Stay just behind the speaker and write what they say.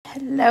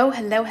Hello,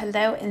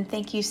 and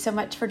thank you so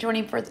much for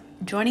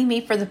joining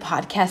me for the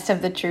podcast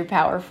of the True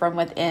Power from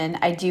Within.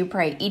 I do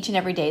pray each and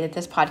every day that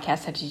this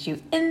podcast touches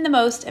you in the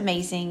most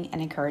amazing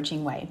and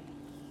encouraging way.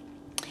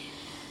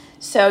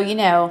 So, you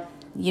know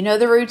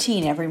the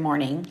routine every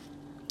morning,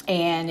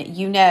 and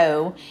you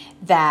know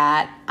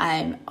that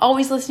I'm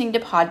always listening to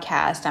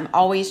podcasts. I'm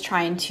always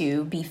trying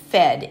to be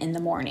fed in the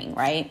morning,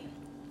 right?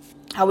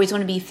 I always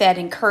want to be fed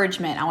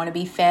encouragement. I want to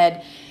be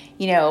fed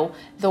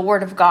the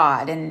Word of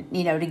God and,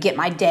 to get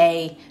my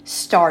day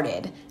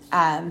started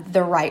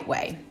the right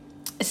way.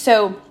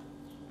 So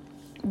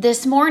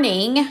this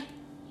morning,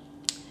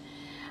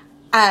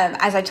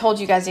 as I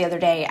told you guys the other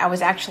day, I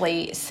was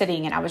actually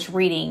sitting and I was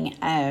reading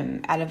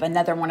out of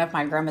another one of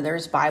my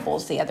grandmother's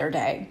Bibles the other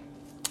day.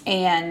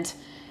 And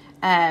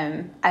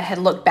I had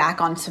looked back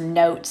on some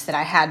notes that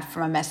I had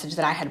from a message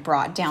that I had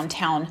brought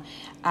downtown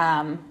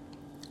a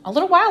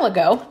little while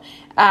ago.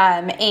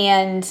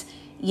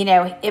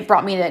 It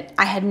brought me that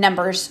I had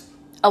Numbers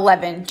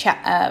 11,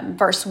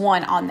 verse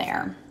 1 on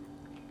there.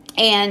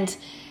 And,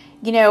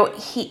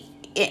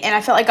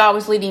 I felt like God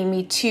was leading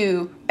me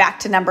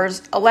back to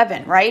Numbers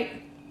 11,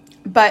 right?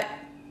 But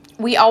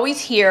we always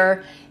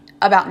hear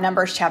about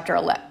Numbers chapter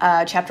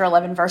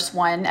 11, verse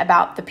 1,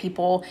 about the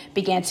people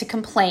began to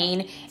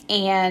complain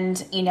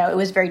and, it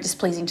was very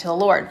displeasing to the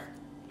Lord.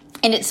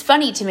 And it's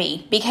funny to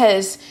me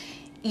because,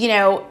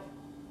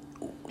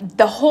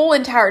 the whole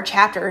entire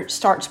chapter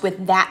starts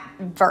with that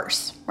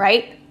verse,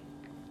 right?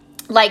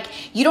 Like,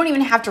 you don't even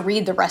have to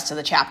read the rest of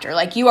the chapter.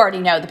 Like, you already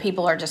know the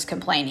people are just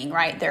complaining,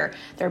 right?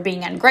 They're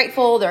being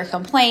ungrateful. They're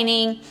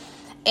complaining.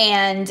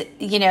 And,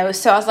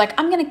 so I was like,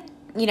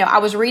 I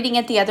was reading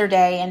it the other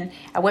day and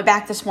I went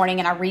back this morning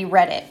and I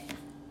reread it.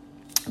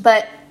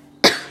 But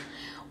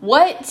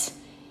what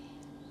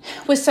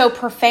was so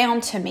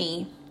profound to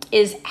me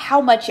is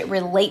how much it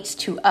relates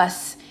to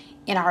us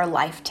in our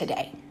life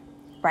today,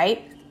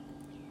 right?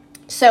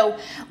 So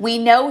we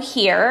know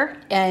here,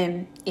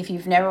 if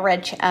you've never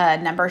read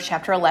Numbers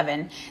chapter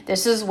 11,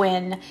 this is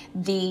when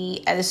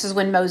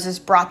Moses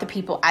brought the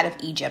people out of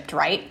Egypt,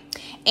 right?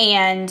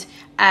 And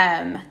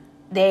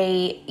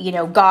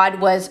God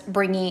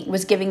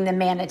was giving them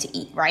manna to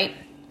eat, right?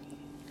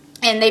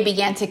 And they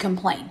began to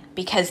complain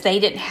because they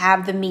didn't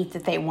have the meat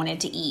that they wanted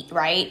to eat,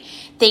 right?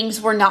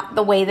 Things were not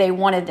the way they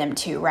wanted them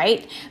to,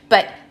 right?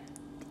 But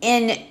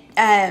let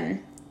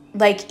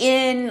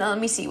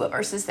me see, what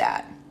verse is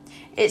that?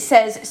 It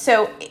says,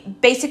 so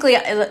basically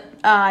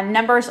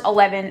Numbers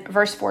 11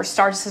 verse 4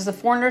 starts as the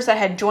foreigners that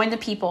had joined the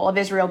people of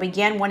Israel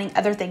began wanting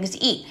other things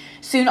to eat.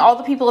 Soon all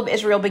the people of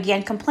Israel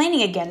began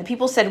complaining again. The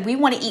people said, "We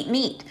want to eat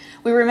meat.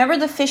 We remember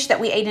the fish that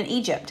we ate in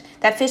Egypt.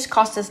 That fish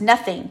cost us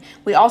nothing.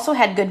 We also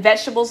had good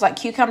vegetables like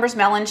cucumbers,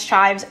 melons,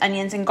 chives,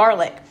 onions, and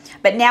garlic.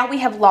 But now we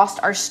have lost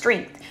our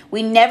strength.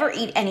 We never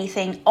eat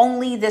anything,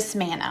 only this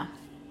manna."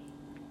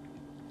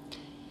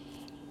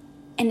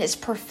 And it's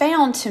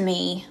profound to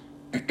me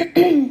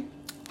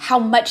how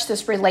much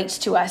this relates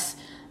to us,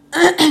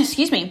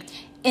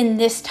 in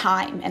this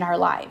time in our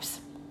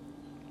lives.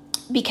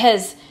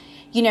 Because,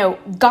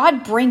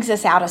 God brings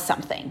us out of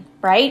something,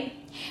 right?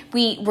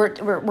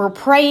 We're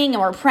praying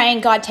and we're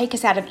praying, God, take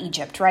us out of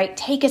Egypt, right?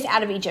 Take us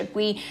out of Egypt.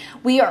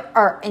 We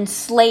are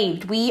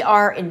enslaved. We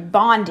are in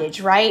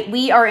bondage, right?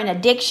 We are in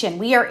addiction.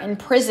 We are in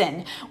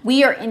prison.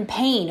 We are in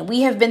pain.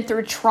 We have been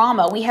through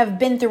trauma. We have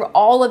been through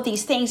all of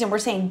these things. And we're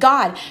saying,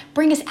 God,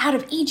 bring us out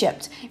of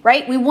Egypt,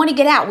 right? We want to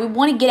get out. We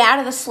want to get out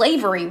of the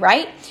slavery,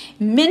 right?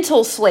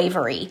 Mental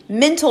slavery,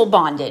 mental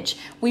bondage.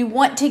 We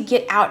want to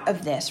get out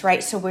of this,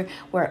 right? So we're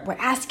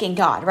asking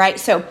God, right?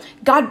 So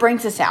God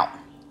brings us out.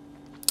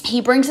 He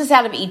brings us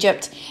out of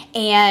Egypt,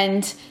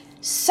 and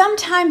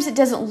sometimes it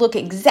doesn't look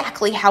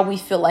exactly how we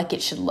feel like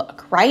it should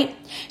look, right?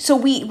 So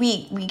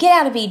we get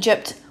out of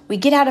Egypt, we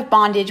get out of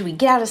bondage, we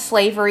get out of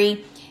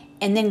slavery,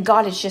 and then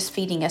God is just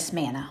feeding us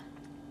manna.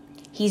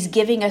 He's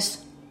giving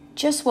us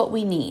just what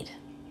we need,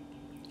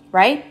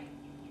 right?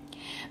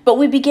 But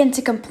we begin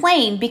to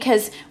complain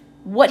because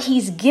what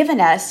He's given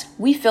us,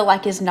 we feel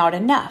like is not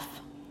enough.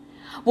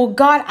 Well,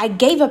 God, I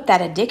gave up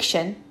that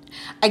addiction.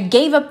 I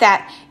gave up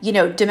that,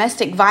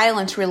 domestic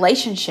violence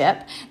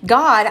relationship.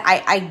 God,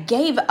 I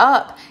gave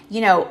up,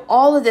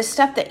 all of this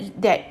stuff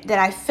that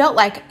I felt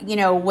like,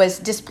 was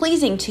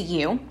displeasing to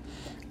you.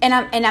 And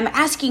I'm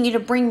asking you to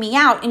bring me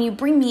out, and you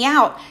bring me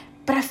out,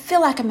 but I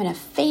feel like I'm in a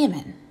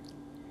famine.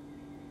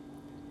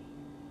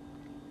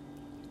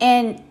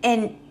 And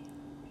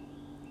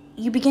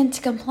you begin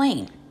to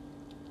complain.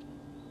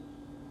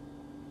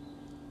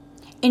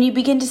 And you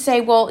begin to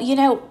say, well,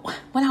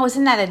 when I was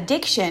in that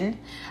addiction,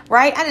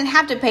 right, I didn't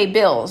have to pay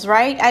bills,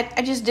 right?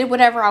 I just did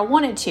whatever I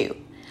wanted to.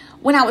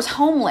 When I was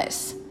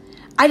homeless,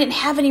 I didn't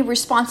have any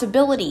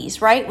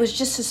responsibilities, right? It was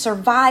just to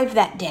survive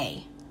that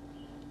day,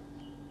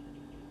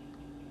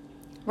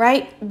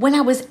 right? When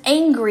I was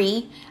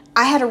angry,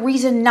 I had a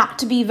reason not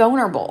to be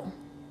vulnerable.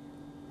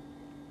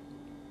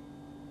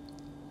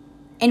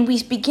 And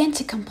we begin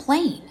to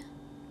complain.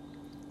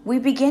 We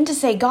begin to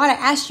say, God, I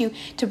asked you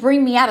to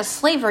bring me out of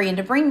slavery and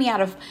to bring me out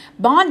of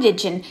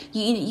bondage, and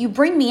you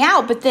bring me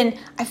out, but then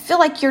I feel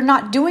like you're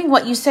not doing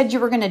what you said you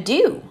were going to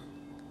do.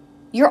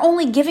 You're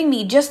only giving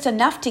me just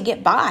enough to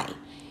get by.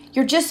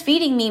 You're just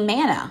feeding me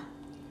manna.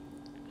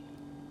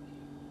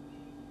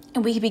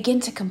 And we begin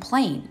to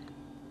complain.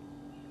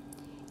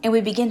 And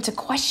we begin to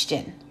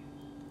question,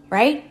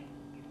 right?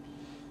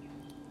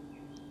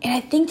 And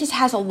I think this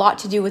has a lot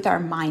to do with our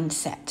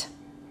mindset,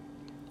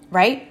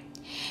 right?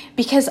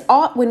 Because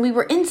when we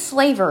were in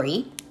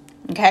slavery,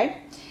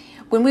 okay,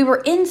 when we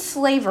were in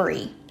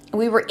slavery,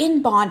 we were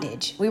in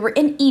bondage, we were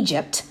in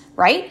Egypt,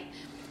 right?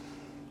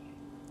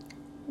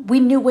 We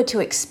knew what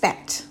to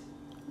expect,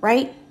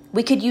 right?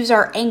 We could use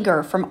our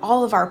anger from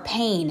all of our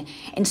pain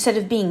instead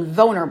of being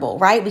vulnerable,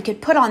 right? We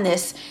could put on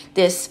put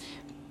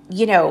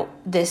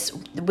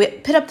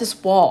up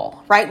this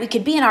wall, right? We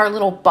could be in our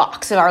little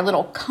box, in our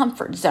little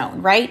comfort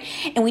zone, right?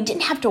 And we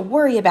didn't have to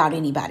worry about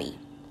anybody,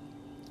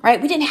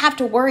 right? We didn't have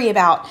to worry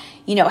about,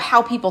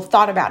 how people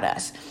thought about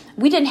us.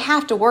 We didn't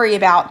have to worry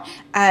about,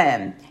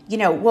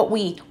 what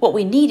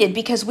we needed,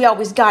 because we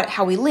always got it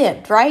how we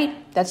lived, right?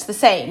 That's the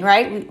saying,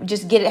 right? We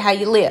just get it how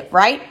you live,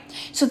 right?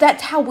 So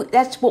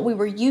that's what we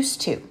were used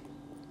to,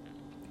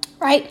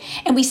 right?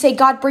 And we say,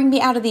 God, bring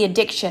me out of the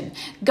addiction.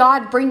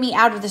 God, bring me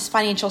out of this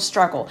financial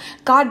struggle.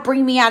 God,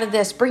 bring me out of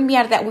this, bring me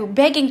out of that. We're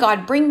begging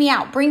God, bring me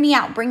out, bring me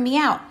out, bring me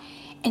out.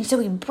 And so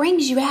he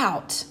brings you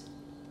out,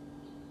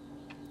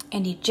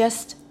 and he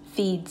just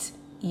feeds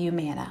you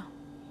manna.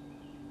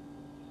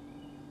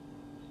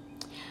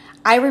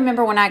 I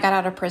remember when I got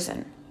out of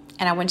prison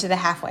and I went to the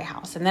halfway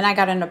house, and then I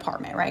got an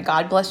apartment, right?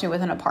 God blessed me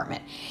with an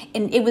apartment.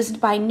 And it was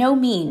by no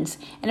means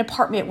an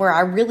apartment where I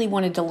really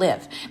wanted to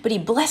live, but he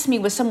blessed me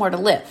with somewhere to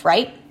live,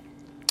 right?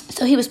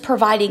 So he was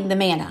providing the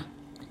manna.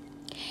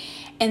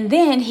 And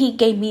then he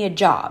gave me a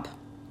job,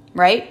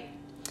 right?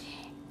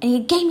 And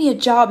he gave me a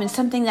job in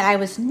something that I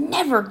was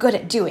never good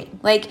at doing.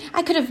 Like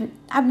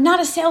I'm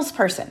not a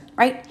salesperson,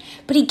 right?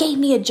 But he gave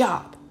me a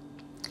job.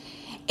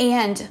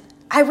 And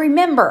I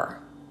remember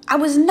I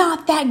was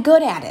not that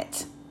good at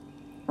it,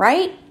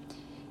 right?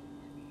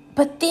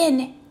 But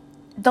then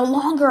the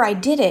longer I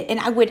did it, and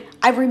I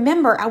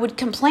remember I would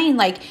complain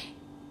like,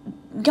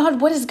 God,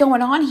 what is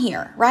going on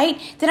here,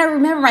 right? Then I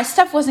remember my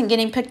stuff wasn't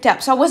getting picked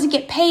up. So I wasn't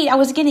getting paid. I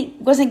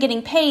wasn't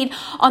getting paid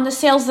on the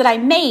sales that I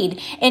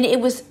made. And it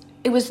was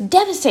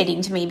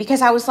devastating to me,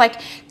 because I was like,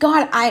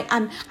 God,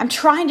 I'm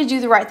trying to do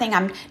the right thing.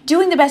 I'm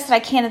doing the best that I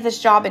can at this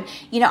job. And,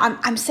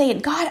 I'm saying,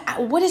 God,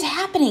 what is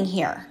happening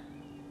here?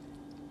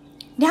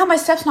 Now my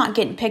stuff's not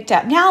getting picked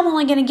up. Now I'm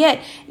only going to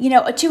get, a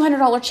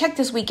 $200 check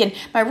this week, and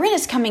my rent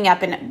is coming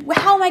up, and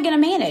how am I going to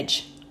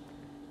manage?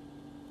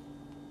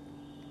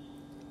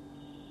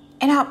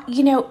 And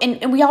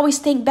and we always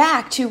think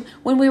back to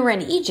when we were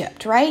in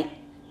Egypt, right?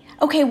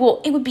 Okay, well,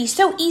 it would be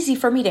so easy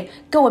for me to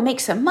go and make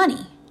some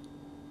money.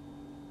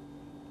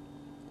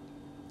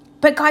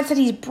 But God said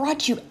he's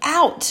brought you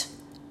out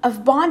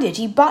of bondage.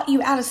 He brought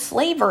you out of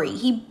slavery.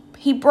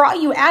 He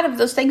brought you out of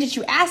those things that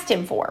you asked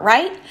him for,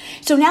 right?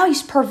 So now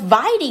he's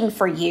providing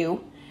for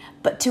you,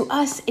 but to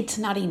us, it's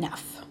not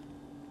enough,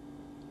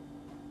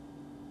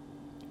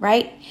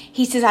 right?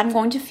 He says, I'm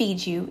going to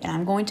feed you, and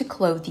I'm going to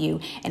clothe you,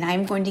 and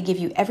I'm going to give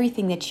you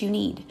everything that you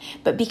need.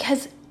 But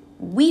because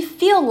we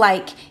feel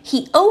like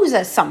he owes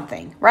us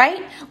something,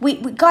 right? We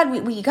got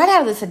out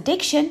of this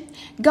addiction.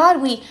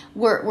 God,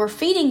 we're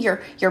feeding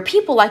your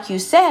people, like you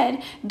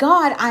said.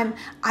 God, I'm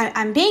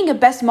being the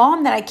best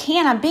mom that I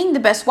can. I'm being the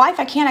best wife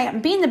I can.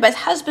 I'm being the best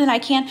husband I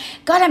can.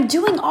 God, I'm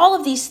doing all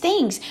of these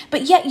things,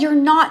 but yet you're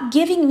only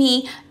giving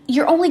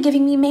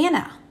me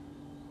manna.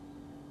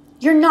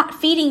 You're not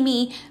feeding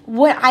me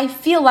what I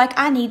feel like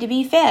I need to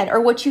be fed, or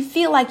what you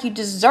feel like you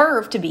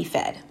deserve to be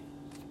fed.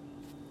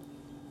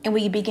 And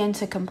we begin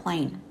to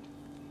complain,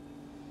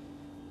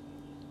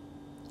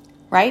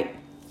 right?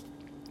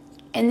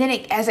 And then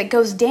as it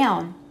goes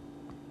down,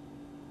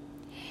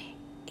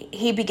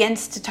 they begin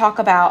to talk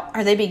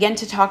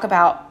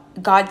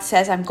about, God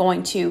says, I'm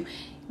going to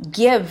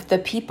give the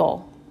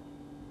people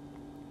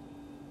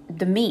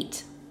the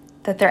meat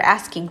that they're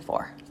asking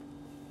for.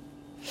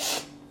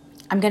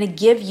 I'm going to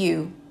give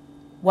you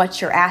what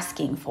you're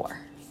asking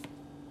for,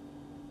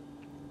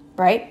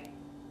 right?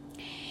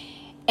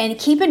 And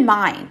keep in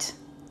mind,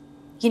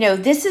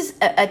 this is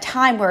a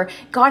time where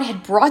God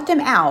had brought them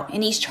out,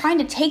 and he's trying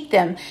to take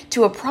them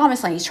to a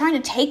promised land. He's trying to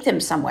take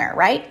them somewhere,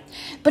 right?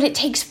 But it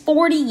takes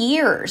 40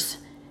 years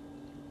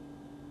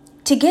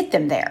to get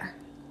them there.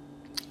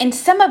 And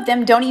some of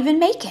them don't even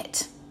make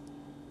it.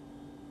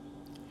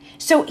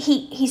 So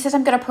he says,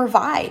 I'm going to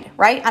provide,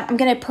 right? I'm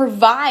going to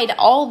provide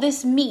all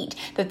this meat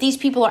that these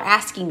people are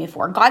asking me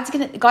for. God's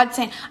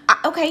saying,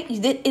 okay,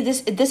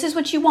 this is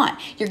what you want.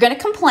 You're going to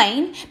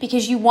complain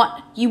because you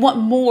want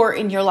more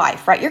in your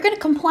life, right? You're going to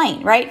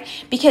complain, right?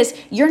 Because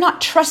you're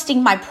not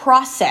trusting my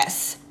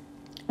process,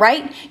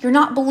 right? You're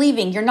not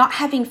believing, you're not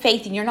having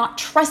faith, and you're not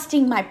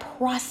trusting my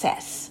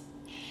process,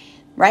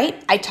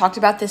 right? I talked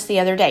about this the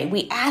other day.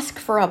 We ask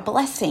for a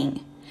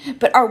blessing,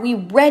 but are we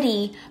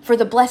ready for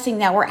the blessing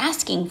that we're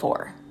asking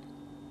for?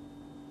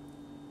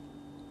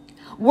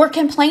 We're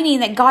complaining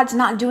that God's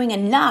not doing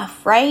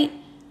enough, right?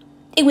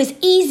 It was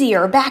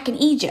easier back in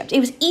Egypt. It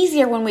was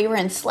easier when we were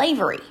in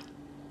slavery.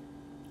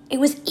 It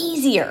was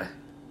easier,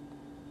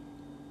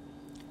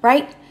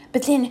 right?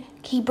 But then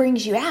he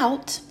brings you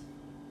out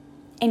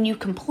and you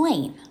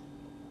complain.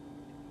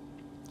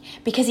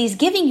 Because he's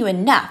giving you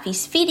enough.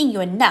 He's feeding you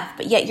enough,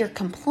 but yet you're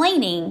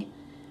complaining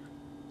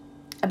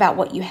about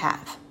what you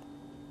have.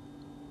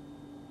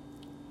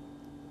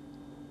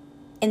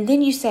 And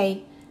then you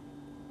say,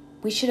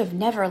 we should have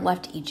never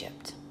left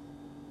Egypt.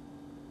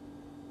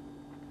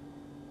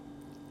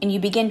 And you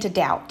begin to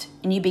doubt,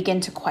 and you begin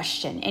to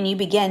question, and you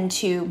begin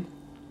to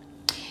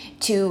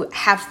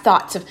have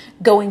thoughts of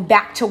going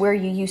back to where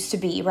you used to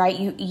be, right?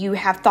 You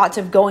have thoughts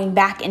of going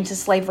back into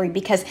slavery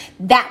because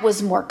that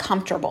was more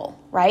comfortable,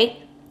 right?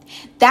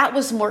 That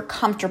was more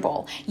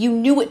comfortable. You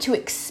knew what to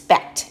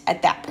expect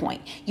at that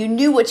point. You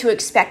knew what to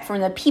expect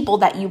from the people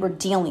that you were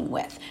dealing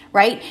with,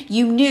 right?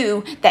 You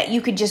knew that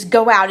you could just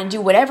go out and do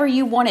whatever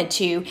you wanted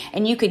to,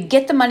 and you could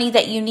get the money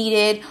that you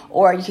needed,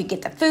 or you could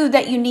get the food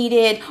that you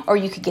needed, or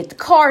you could get the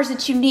cars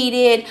that you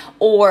needed,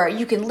 or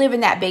you could live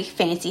in that big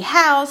fancy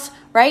house,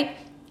 right?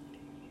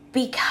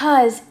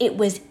 Because it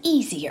was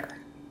easier.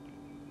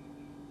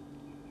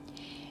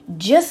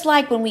 Just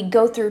like when we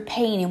go through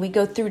pain and we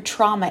go through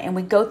trauma and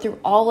we go through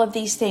all of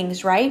these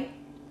things, right?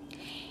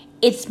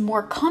 It's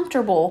more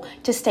comfortable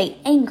to stay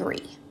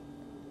angry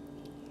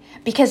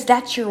because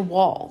that's your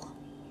wall,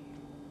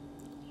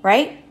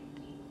 right?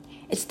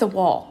 It's the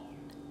wall.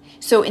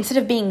 So instead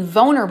of being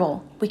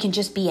vulnerable, we can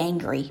just be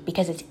angry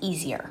because it's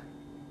easier,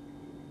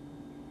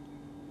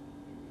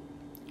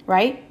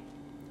 right?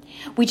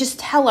 We just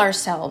tell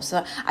ourselves,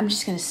 I'm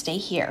just going to stay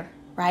here.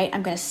 Right?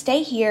 I'm going to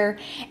stay here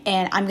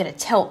and I'm going to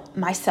tell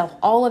myself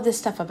all of this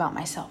stuff about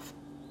myself.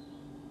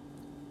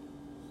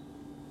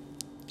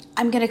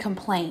 I'm going to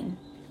complain.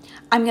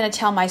 I'm going to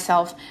tell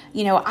myself,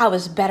 I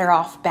was better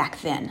off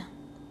back then.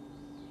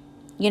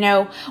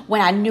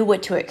 When I knew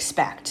what to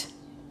expect.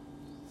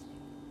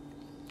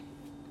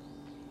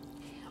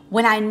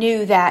 When I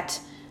knew that,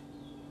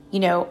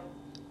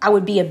 I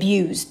would be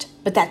abused,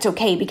 but that's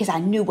okay because I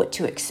knew what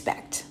to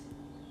expect.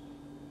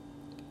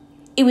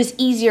 It was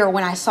easier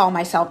when I saw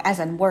myself as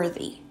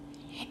unworthy.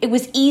 It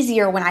was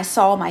easier when I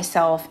saw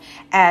myself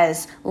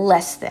as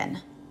less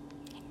than.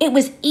 It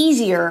was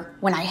easier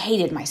when I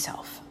hated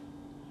myself.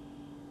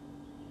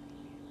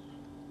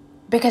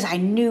 Because I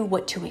knew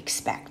what to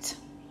expect.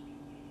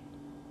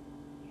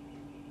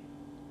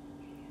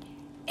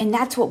 And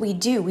that's what we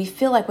do. We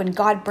feel like when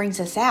God brings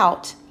us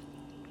out,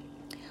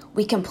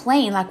 we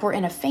complain like we're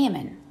in a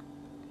famine.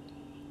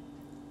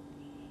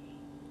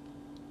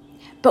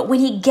 But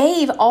when he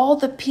gave all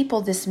the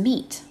people this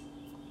meat,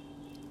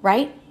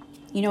 right?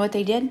 You know what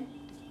they did?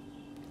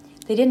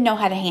 They didn't know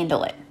how to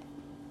handle it.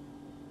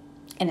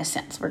 In a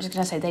sense, we're just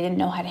going to say they didn't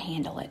know how to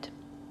handle it.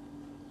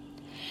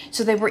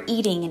 So they were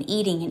eating and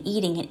eating and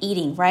eating and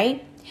eating,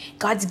 right?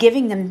 God's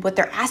giving them what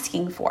they're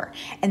asking for.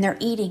 And they're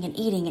eating and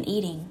eating and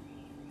eating.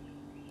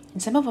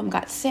 And some of them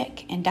got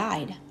sick and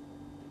died.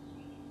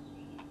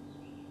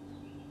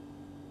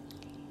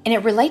 And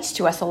it relates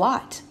to us a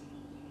lot.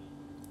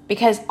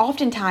 Because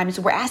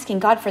oftentimes we're asking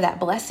God for that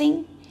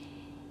blessing,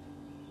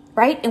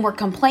 right? And we're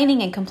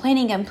complaining and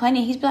complaining and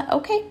complaining. He's like,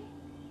 okay,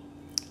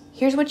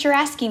 here's what you're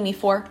asking me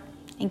for.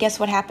 And guess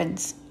what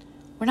happens?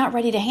 We're not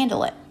ready to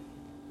handle it.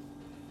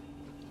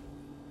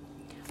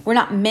 We're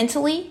not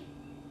mentally,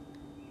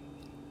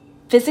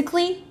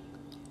 physically,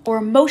 or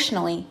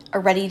emotionally are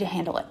ready to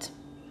handle it.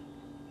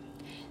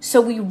 So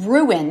we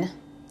ruin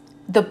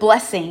the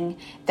blessing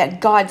that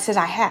God says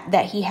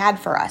that he had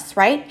for us,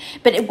 right?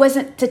 But it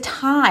wasn't the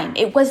time.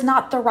 It was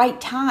not the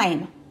right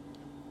time.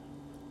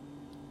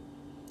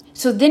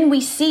 So then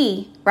we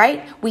see,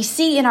 right? We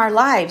see in our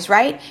lives,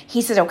 right?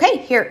 He says, okay,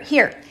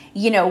 here.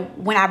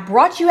 When I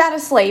brought you out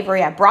of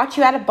slavery, I brought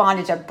you out of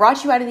bondage, I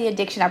brought you out of the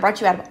addiction, I brought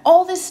you out of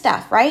all this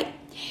stuff, right?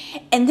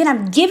 And then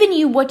I'm giving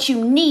you what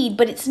you need,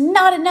 but it's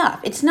not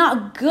enough. It's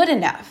not good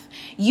enough.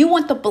 You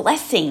want the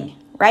blessing,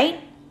 right?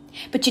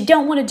 But you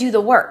don't want to do the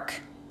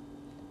work.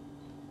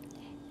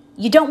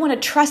 You don't want to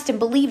trust and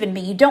believe in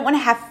me. You don't want to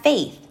have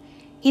faith.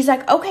 He's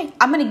like, okay,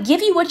 I'm going to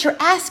give you what you're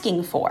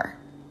asking for.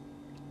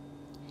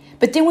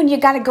 But then when you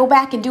got to go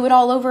back and do it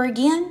all over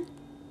again,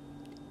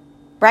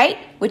 right?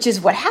 Which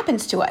is what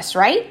happens to us,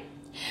 right?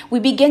 We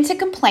begin to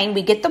complain.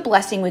 We get the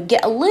blessing. We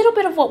get a little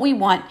bit of what we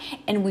want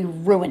and we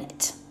ruin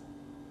it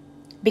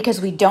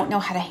because we don't know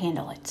how to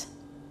handle it.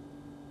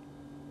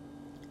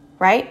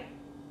 Right?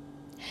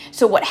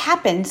 So what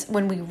happens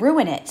when we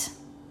ruin it?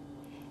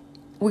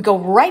 We go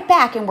right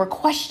back and we're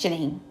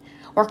questioning.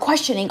 We're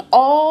questioning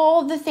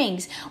all the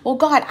things. Well,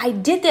 God, I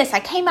did this. I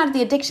came out of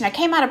the addiction. I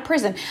came out of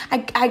prison.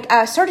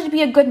 I started to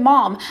be a good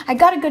mom. I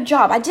got a good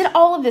job. I did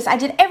all of this. I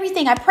did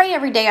everything. I pray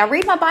every day. I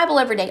read my Bible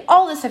every day.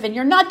 All this stuff, and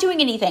you're not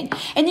doing anything.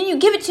 And then you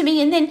give it to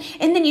me, and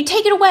then you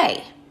take it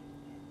away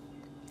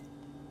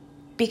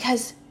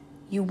because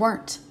you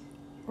weren't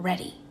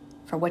ready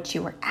for what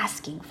you were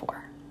asking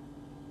for.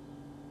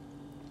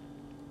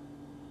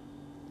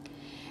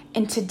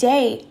 And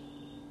today,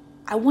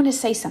 I want to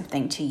say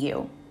something to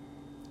you.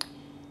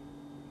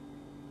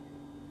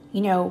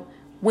 You know,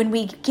 when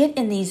we get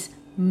in these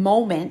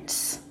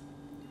moments,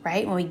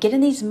 right? When we get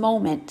in these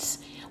moments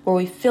where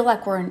we feel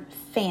like we're in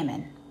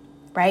famine,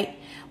 right?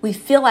 We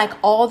feel like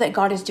all that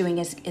God is doing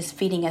is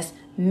feeding us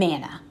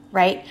manna,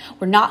 right?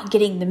 We're not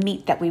getting the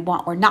meat that we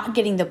want. We're not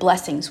getting the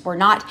blessings. We're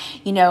not,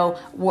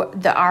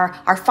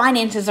 our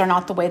finances are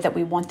not the way that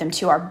we want them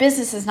to. Our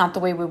business is not the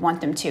way we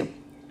want them to.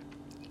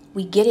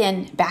 We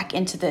get back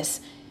into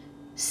this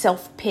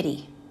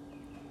self-pity.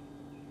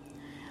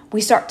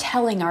 We start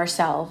telling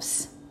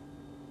ourselves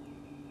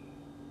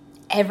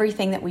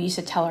everything that we used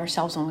to tell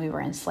ourselves when we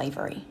were in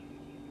slavery.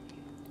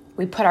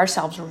 We put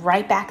ourselves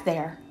right back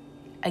there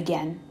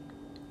again,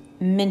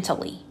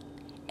 mentally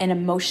and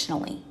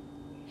emotionally,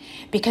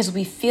 because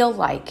we feel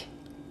like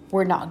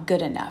we're not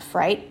good enough,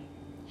 right?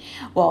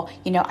 Well,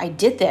 I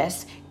did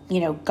this,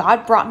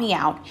 God brought me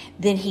out,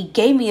 then he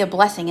gave me a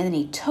blessing and then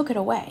he took it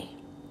away.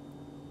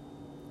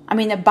 I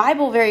mean, the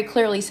Bible very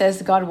clearly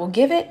says God will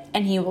give it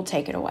and he will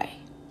take it away,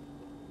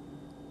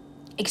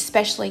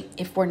 especially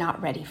if we're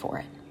not ready for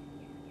it.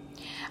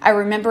 I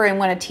remember in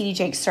one of T.D.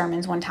 Jakes'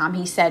 sermons one time,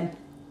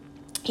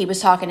 he was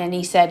talking and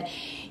he said,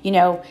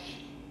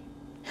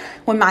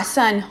 when my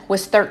son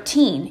was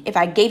 13, if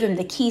I gave him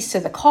the keys to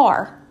the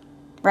car,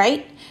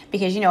 right?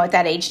 Because, at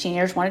that age,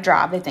 teenagers want to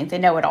drive. They think they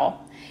know it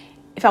all.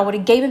 If I would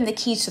have gave him the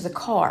keys to the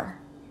car,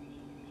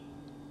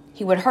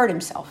 he would hurt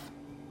himself.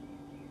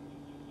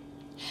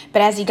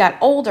 But as he got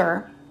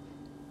older,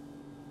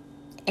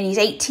 and he's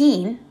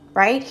 18,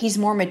 right? He's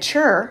more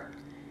mature.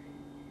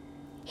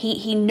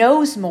 He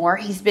knows more.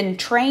 He's been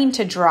trained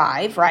to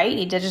drive, right?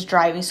 He did his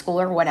driving school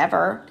or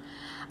whatever.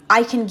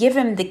 I can give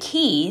him the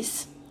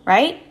keys,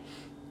 right?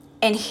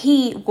 And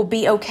he will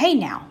be okay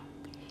now.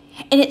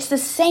 And it's the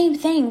same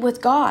thing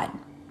with God.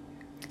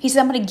 He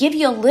said, I'm going to give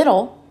you a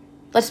little.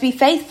 Let's be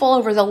faithful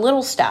over the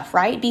little stuff,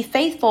 right? Be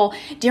faithful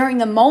during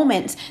the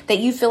moments that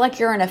you feel like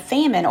you're in a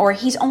famine or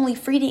he's only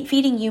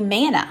feeding you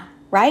manna,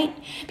 right?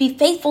 Be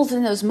faithful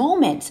in those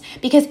moments,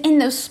 because in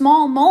those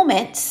small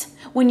moments,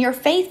 when you're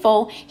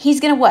faithful, he's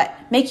going to what?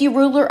 Make you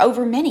ruler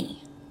over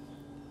many.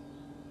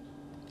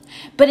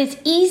 But it's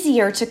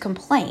easier to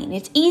complain.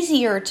 It's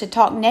easier to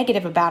talk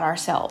negative about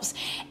ourselves.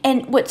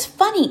 And what's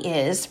funny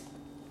is,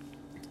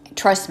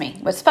 trust me,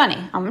 what's funny,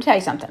 I'm going to tell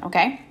you something,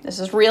 okay? This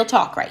is real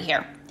talk right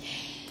here.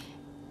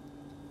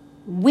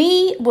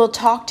 We will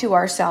talk to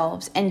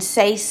ourselves and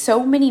say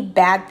so many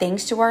bad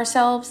things to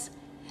ourselves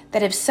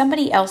that if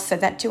somebody else said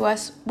that to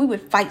us, we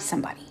would fight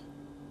somebody.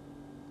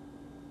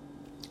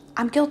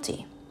 I'm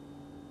guilty.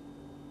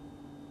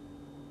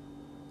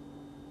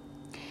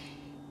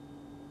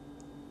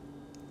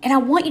 And I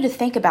want you to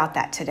think about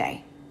that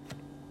today.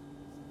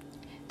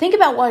 Think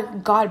about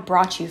what God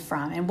brought you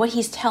from and what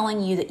he's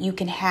telling you that you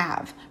can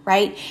have,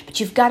 right? But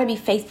you've got to be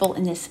faithful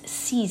in this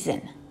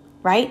season,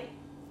 right?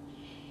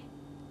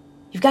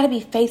 You've got to be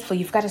faithful.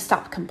 You've got to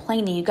stop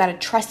complaining. You've got to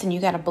trust and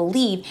you've got to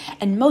believe.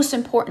 And most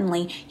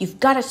importantly, you've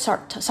got to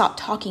stop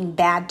talking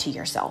bad to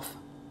yourself.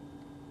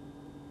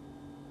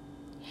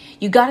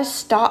 You've got to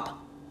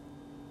stop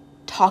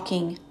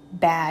talking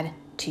bad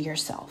to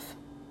yourself.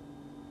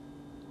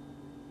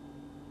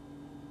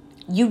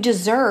 You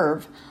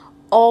deserve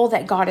all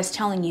that God is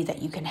telling you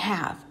that you can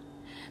have.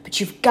 But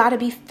you've got to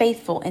be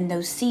faithful in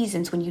those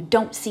seasons when you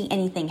don't see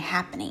anything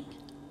happening.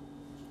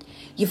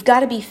 You've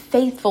got to be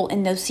faithful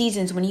in those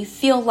seasons when you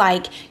feel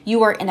like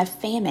you are in a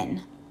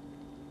famine.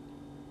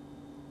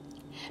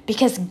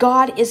 Because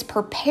God is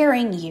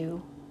preparing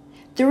you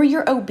through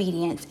your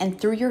obedience and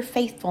through your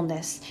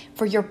faithfulness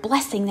for your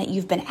blessing that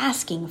you've been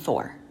asking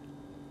for.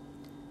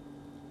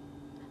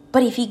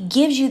 But if he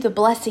gives you the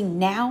blessing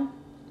now,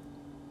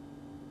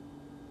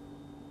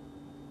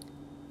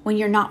 when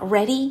you're not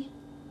ready,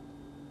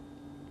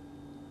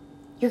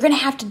 you're going to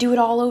have to do it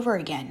all over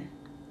again.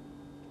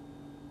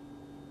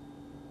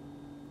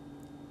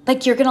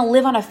 Like you're going to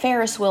live on a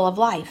Ferris wheel of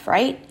life,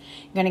 right?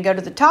 You're going to go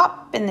to the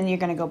top and then you're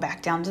going to go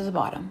back down to the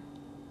bottom.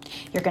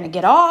 You're going to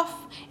get off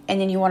and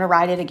then you want to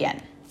ride it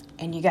again.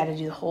 And you got to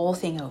do the whole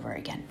thing over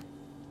again.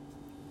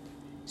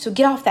 So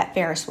get off that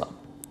Ferris wheel.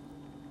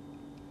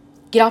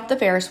 Get off the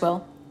Ferris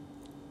wheel.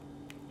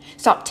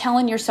 Stop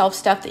telling yourself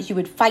stuff that you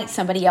would fight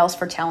somebody else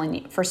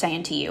for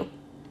saying to you.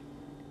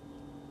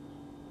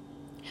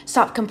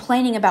 Stop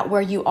complaining about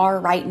where you are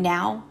right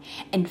now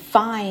and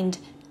find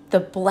the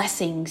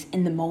blessings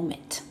in the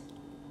moment.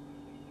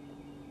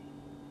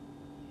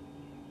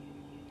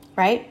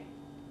 Right?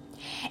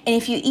 And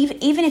if you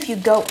even if you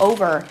go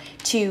over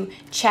to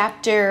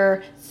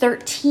chapter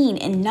 13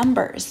 in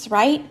Numbers,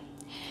 right?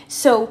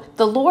 So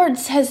the Lord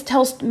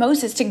tells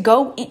Moses to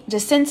go to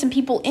send some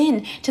people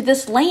in to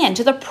this land,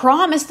 to the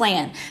promised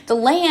land, the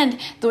land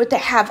that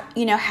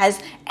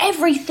has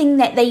everything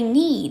that they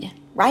need,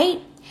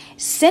 right?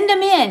 Send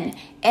them in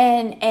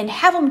and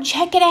have them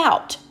check it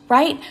out,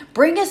 right?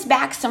 Bring us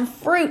back some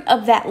fruit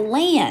of that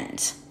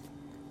land.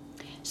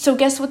 So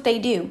guess what they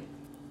do?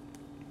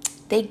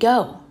 They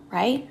go,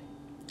 right?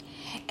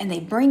 And they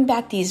bring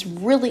back these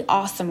really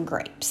awesome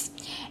grapes.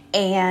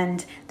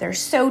 And they're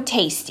so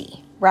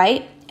tasty,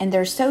 right? And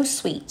they're so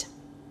sweet.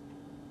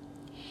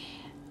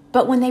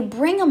 But when they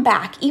bring them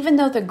back, even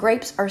though the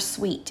grapes are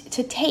sweet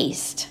to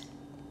taste,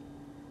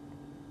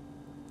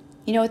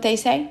 you know what they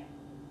say?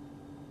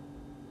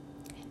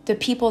 The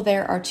people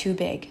there are too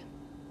big.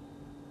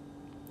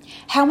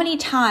 How many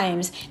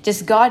times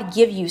does God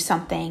give you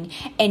something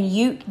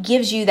and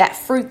gives you that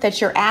fruit that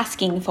you're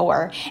asking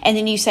for, and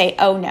then you say,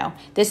 "Oh no,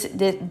 this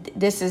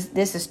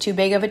is too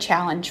big of a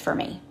challenge for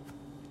me.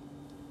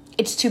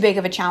 It's too big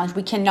of a challenge.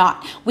 We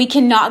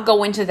cannot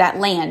go into that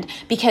land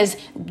because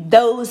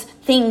those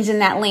things in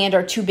that land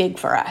are too big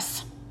for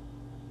us."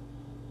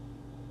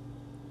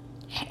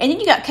 And then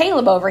you got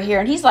Caleb over here,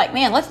 and he's like,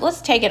 "Man,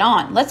 let's take it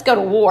on. Let's go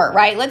to war,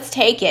 right? Let's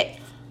take it."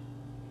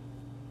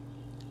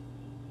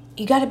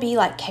 You got to be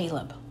like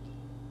Caleb.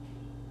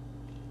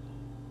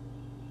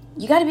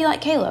 You got to be like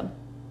Caleb.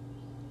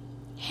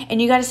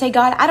 And you got to say,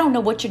 "God, I don't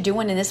know what you're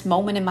doing in this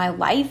moment in my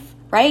life,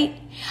 right?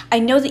 I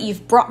know that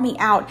you've brought me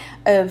out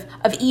of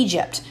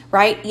Egypt,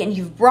 right? And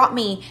you've brought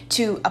me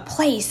to a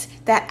place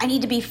that I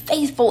need to be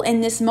faithful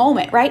in this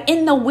moment, right?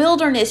 In the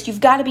wilderness,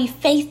 you've got to be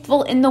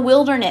faithful in the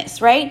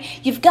wilderness, right?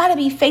 You've got to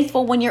be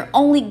faithful when you're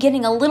only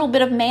getting a little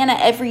bit of manna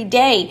every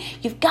day.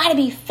 You've got to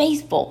be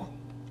faithful.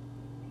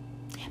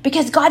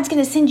 Because God's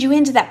going to send you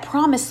into that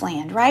promised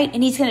land, right?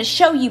 And he's going to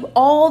show you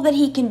all that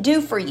he can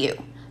do for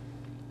you.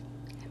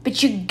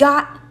 But you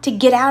got to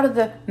get out of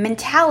the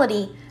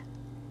mentality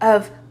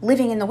of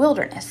living in the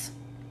wilderness,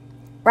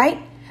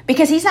 right?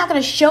 Because he's not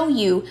going to show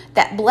you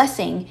that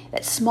blessing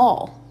that's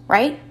small,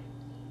 right?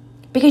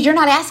 Because you're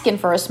not asking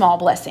for a small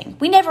blessing.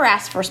 We never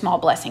ask for small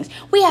blessings.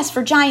 We ask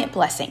for giant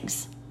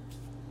blessings.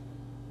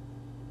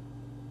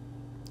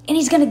 And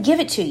he's going to give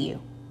it to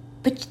you.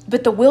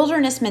 But the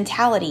wilderness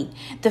mentality,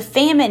 the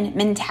famine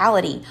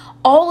mentality,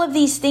 all of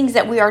these things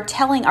that we are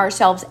telling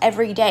ourselves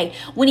every day,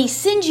 when he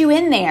sends you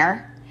in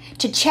there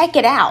to check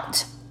it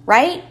out,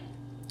 right?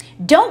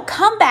 Don't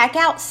come back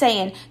out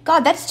saying,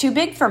 "God, that's too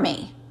big for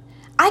me.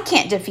 I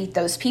can't defeat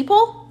those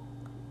people."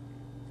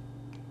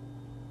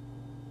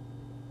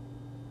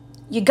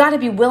 You got to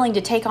be willing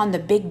to take on the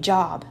big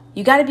job.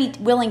 You got to be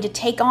willing to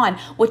take on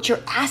what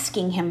you're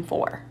asking him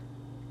for.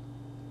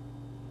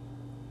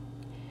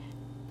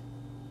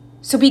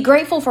 So be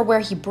grateful for where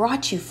he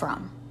brought you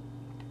from.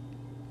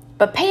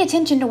 But pay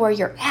attention to where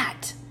you're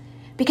at.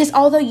 Because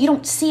although you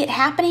don't see it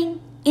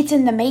happening, it's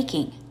in the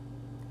making.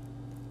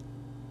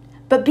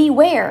 But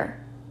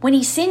beware, when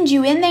he sends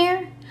you in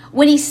there,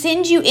 when he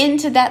sends you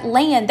into that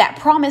land, that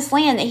promised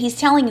land that he's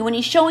telling you, when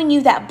he's showing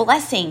you that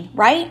blessing,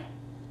 right?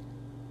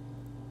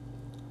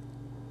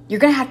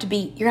 You're going to have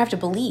to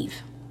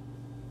believe.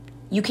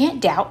 You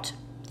can't doubt.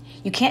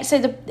 You can't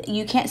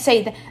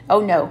say,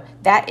 "Oh no,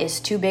 that is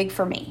too big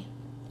for me."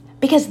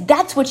 Because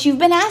that's what you've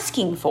been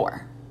asking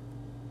for.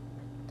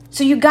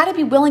 So you got to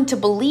be willing to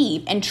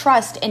believe and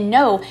trust and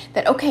know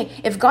that, okay,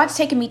 if God's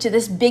taken me to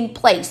this big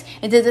place,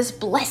 into this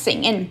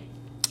blessing, and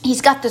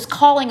he's got this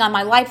calling on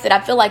my life that I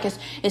feel like is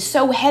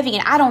so heavy,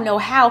 and I don't know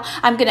how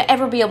I'm going to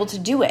ever be able to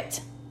do it.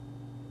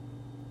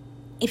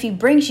 If he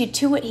brings you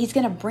to it, he's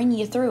going to bring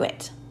you through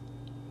it.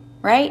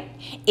 Right?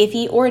 If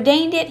he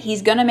ordained it,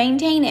 he's going to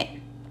maintain it.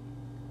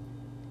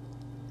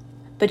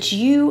 But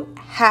you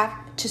have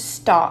to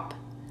stop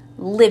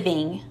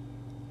living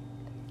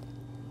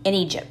in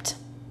Egypt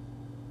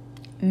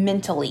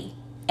mentally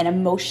and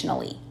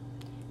emotionally.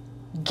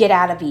 Get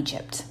out of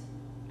Egypt.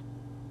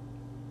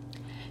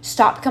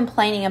 Stop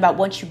complaining about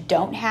what you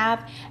don't have,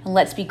 and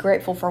let's be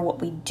grateful for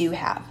what we do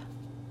have.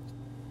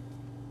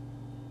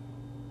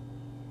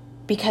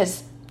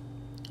 Because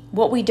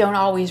what we don't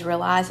always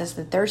realize is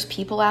that there's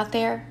people out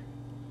there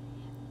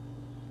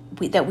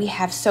that we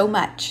have so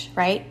much,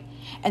 right?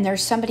 And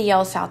there's somebody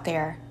else out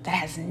there that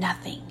has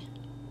nothing.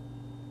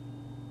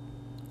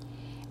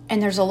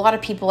 And there's a lot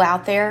of people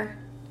out there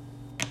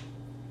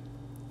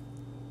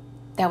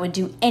that would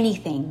do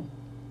anything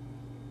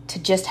to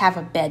just have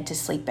a bed to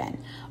sleep in.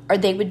 Or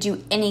they would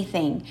do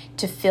anything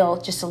to feel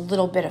just a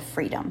little bit of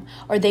freedom.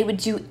 Or they would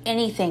do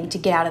anything to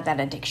get out of that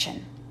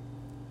addiction.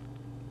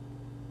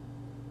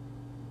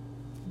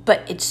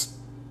 But it's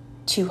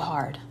too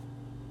hard.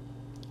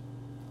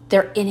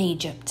 They're in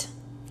Egypt.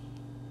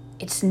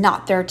 It's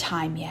not their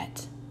time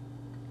yet.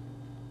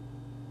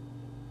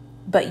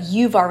 But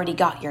you've already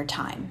got your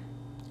time.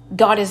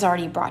 God has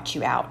already brought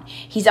you out.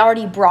 He's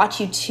already brought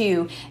you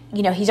to,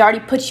 he's already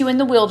put you in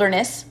the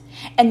wilderness,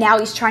 and now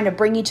he's trying to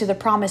bring you to the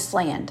promised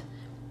land.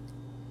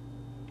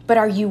 But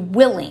are you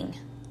willing?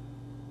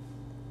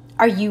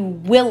 Are you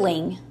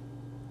willing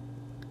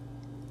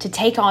to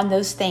take on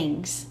those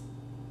things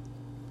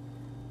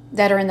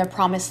that are in the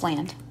promised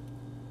land?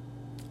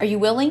 Are you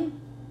willing?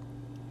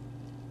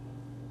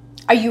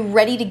 Are you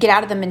ready to get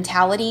out of the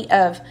mentality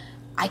of,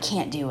 I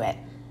can't do it.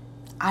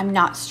 I'm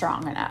not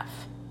strong enough.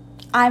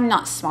 I'm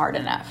not smart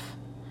enough.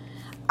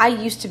 I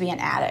used to be an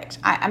addict.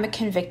 I'm a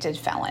convicted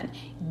felon.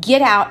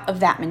 Get out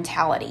of that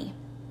mentality.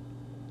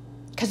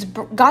 Because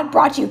God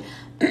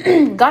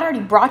already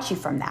brought you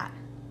from that.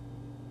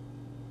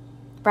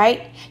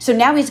 Right? So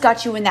now he's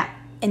got you in that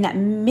in that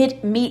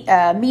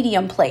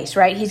medium place,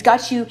 right? He's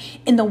got you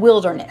in the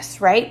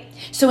wilderness, right?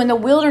 So in the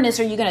wilderness,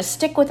 are you going to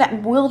stick with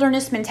that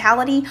wilderness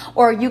mentality,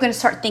 or are you going to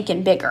start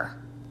thinking bigger?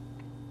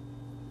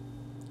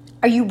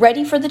 Are you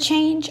ready for the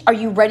change? Are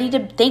you ready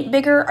to think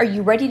bigger? Are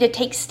you ready to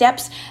take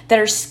steps that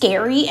are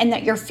scary and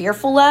that you're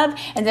fearful of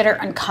and that are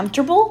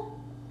uncomfortable?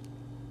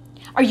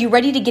 Are you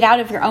ready to get out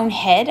of your own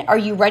head? Are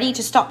you ready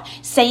to stop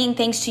saying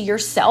things to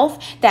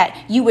yourself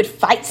that you would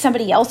fight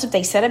somebody else if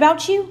they said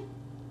about you?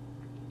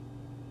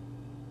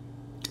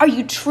 Are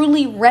you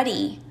truly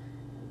ready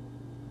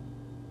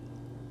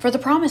for the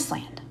promised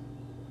land?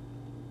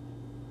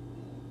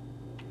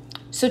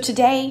 So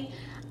today,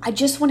 I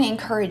just want to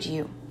encourage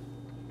you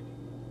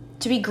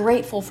to be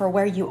grateful for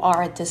where you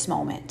are at this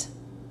moment.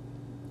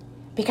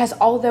 Because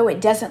although it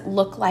doesn't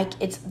look like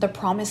it's the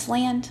promised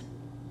land,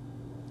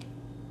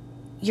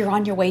 you're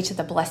on your way to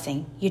the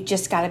blessing. You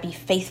just got to be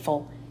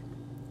faithful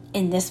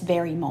in this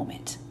very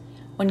moment.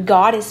 When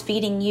God is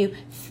feeding you,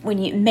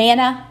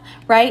 manna,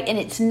 right? And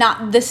it's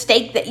not the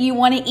steak that you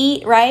want to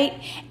eat,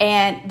 right?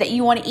 And that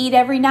you want to eat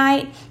every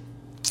night.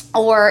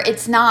 Or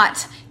it's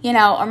not,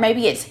 or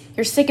maybe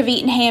you're sick of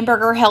eating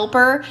hamburger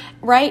helper,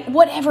 right?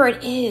 Whatever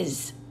it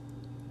is,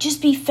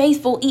 just be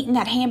faithful eating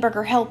that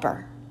hamburger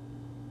helper,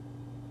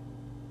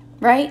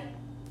 right?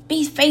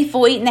 Be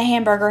faithful eating the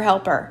hamburger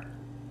helper.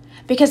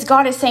 Because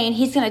God is saying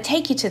He's going to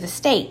take you to the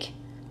steak.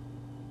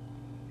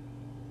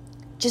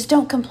 Just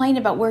don't complain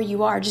about where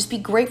you are. Just be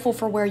grateful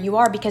for where you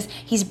are, because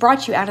He's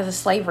brought you out of the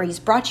slavery. He's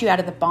brought you out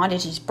of the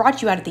bondage. He's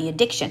brought you out of the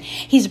addiction.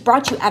 He's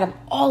brought you out of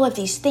all of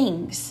these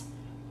things.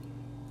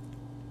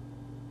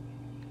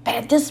 But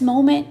at this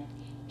moment,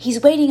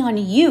 He's waiting on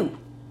you.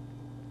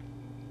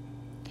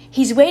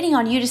 He's waiting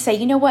on you to say,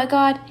 you know what,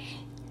 God?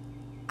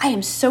 I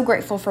am so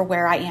grateful for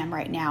where I am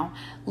right now.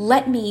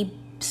 Let me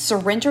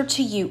surrender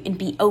to you and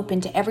be open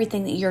to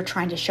everything that you're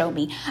trying to show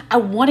me. I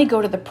want to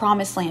go to the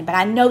promised land, but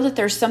I know that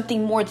there's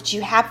something more that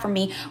you have for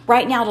me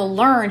right now to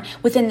learn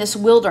within this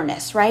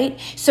wilderness, right?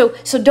 So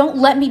don't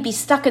let me be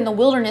stuck in the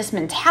wilderness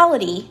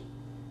mentality.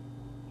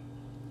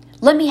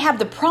 Let me have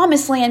the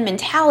promised land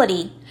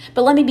mentality,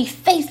 but let me be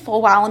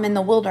faithful while I'm in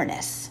the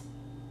wilderness.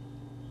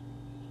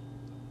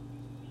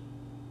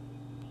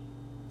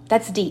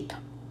 That's deep.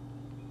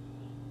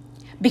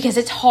 Because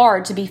it's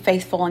hard to be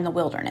faithful in the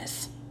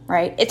wilderness,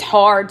 right? It's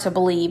hard to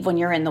believe when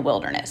you're in the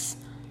wilderness.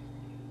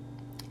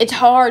 It's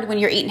hard when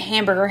you're eating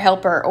hamburger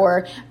helper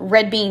or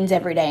red beans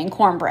every day and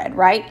cornbread,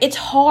 right? It's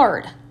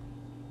hard.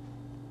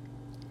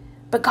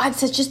 But God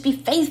says, just be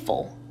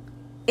faithful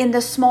in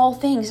the small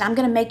things. I'm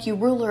going to make you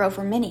ruler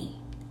over many.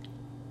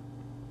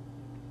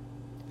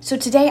 So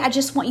today, I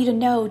just want you to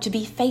know to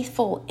be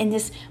faithful in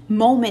this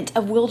moment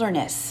of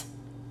wilderness.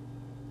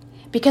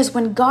 Because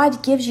when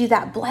God gives you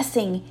that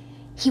blessing,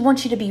 He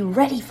wants you to be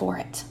ready for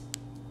it.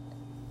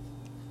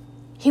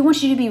 He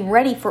wants you to be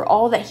ready for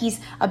all that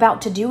He's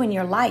about to do in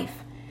your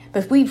life.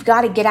 But we've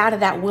got to get out of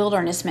that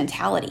wilderness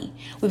mentality.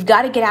 We've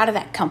got to get out of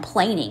that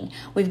complaining.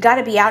 We've got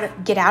to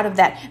get out of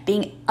that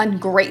being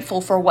ungrateful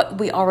for what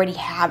we already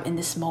have in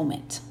this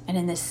moment and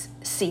in this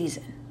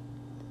season.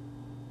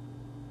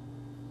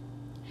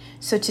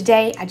 So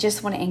today, I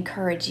just want to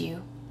encourage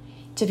you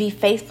to be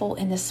faithful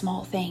in the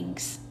small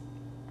things.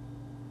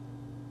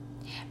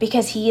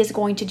 Because He is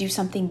going to do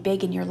something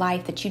big in your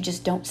life that you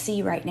just don't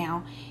see right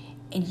now.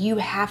 And you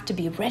have to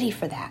be ready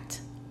for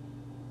that.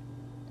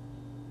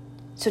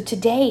 So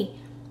today,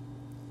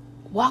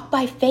 walk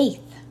by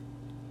faith,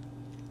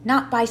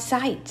 not by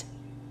sight.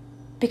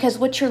 Because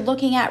what you're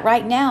looking at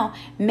right now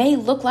may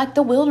look like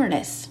the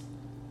wilderness.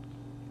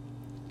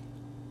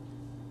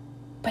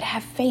 But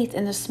have faith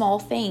in the small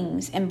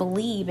things and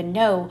believe and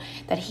know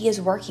that He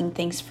is working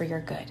things for your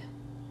good.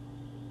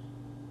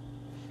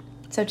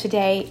 So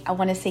today, I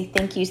want to say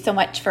thank you so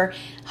much for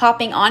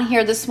hopping on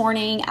here this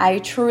morning. I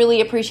truly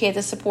appreciate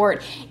the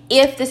support.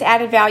 If this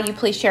added value,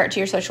 please share it to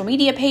your social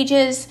media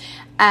pages,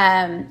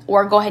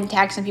 or go ahead and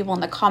tag some people in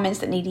the comments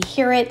that need to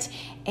hear it.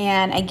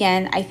 And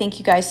again, I thank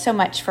you guys so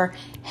much for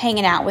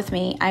hanging out with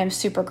me. I am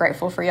super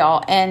grateful for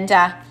y'all. And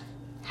have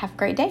a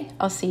great day.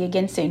 I'll see you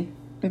again soon.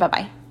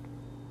 Bye-bye.